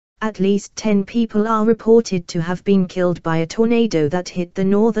At least 10 people are reported to have been killed by a tornado that hit the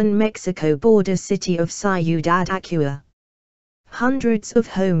northern Mexico border city of Ciudad Acuna. Hundreds of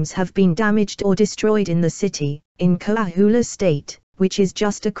homes have been damaged or destroyed in the city, in Coahuila State, which is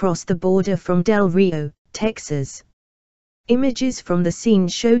just across the border from Del Rio, Texas. Images from the scene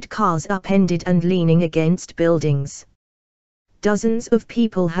showed cars upended and leaning against buildings. Dozens of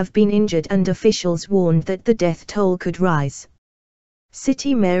people have been injured and officials warned that the death toll could rise.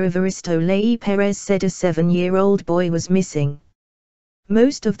 City Mayor Evaristo Ley Perez said a 7-year-old boy was missing.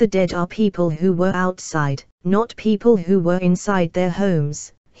 Most of the dead are people who were outside, not people who were inside their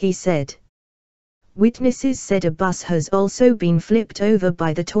homes, he said. Witnesses said a bus has also been flipped over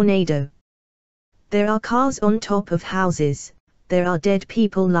by the tornado. There are cars on top of houses, there are dead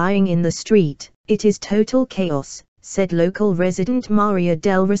people lying in the street, it is total chaos, said local resident Maria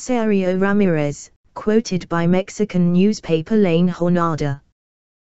del Rosario Ramirez, quoted by Mexican newspaper La Jornada.